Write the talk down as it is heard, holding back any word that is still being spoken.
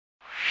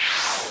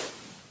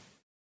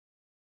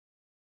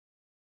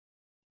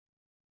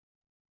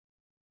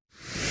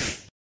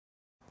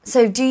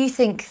So do you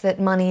think that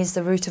money is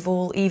the root of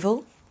all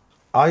evil?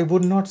 I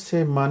would not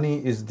say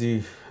money is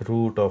the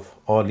root of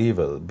all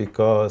evil,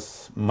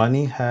 because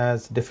money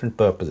has different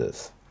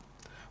purposes.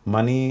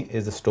 Money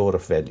is a store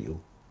of value,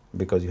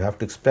 because you have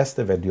to express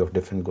the value of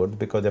different goods,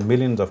 because there are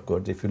millions of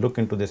goods. If you look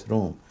into this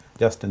room,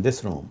 just in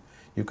this room,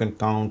 you can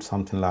count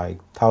something like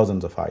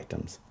thousands of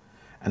items.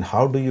 And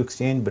how do you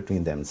exchange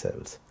between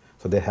themselves?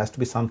 So there has to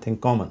be something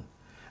common.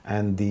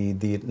 And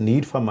the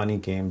need for money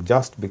came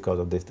just because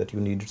of this, that you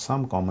needed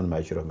some common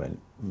measure of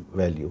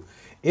value.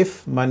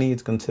 If money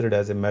is considered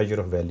as a measure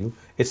of value,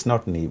 it's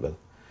not an evil.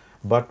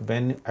 But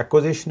when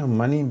acquisition of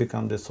money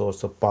becomes a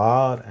source of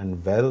power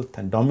and wealth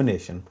and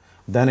domination,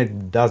 then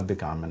it does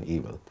become an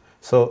evil.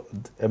 So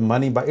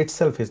money by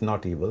itself is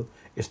not evil.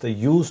 It's the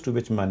use to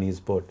which money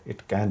is put,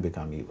 it can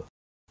become evil.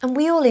 And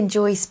we all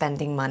enjoy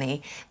spending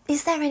money.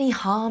 Is there any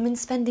harm in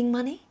spending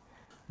money?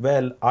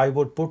 Well, I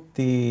would put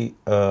the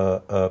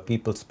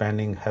people's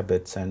spending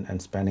habits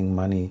and spending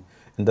money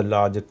in the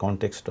larger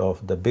context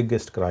of the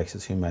biggest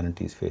crisis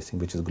humanity is facing,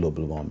 which is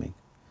global warming.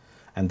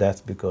 And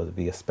that's because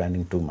we are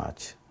spending too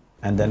much.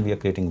 And then we are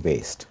creating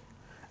waste.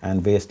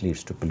 And waste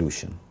leads to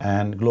pollution.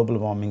 And global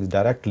warming is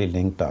directly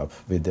linked up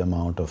with the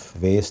amount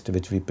of waste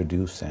which we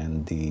produce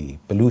and the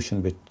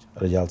pollution which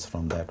results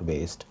from that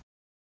waste.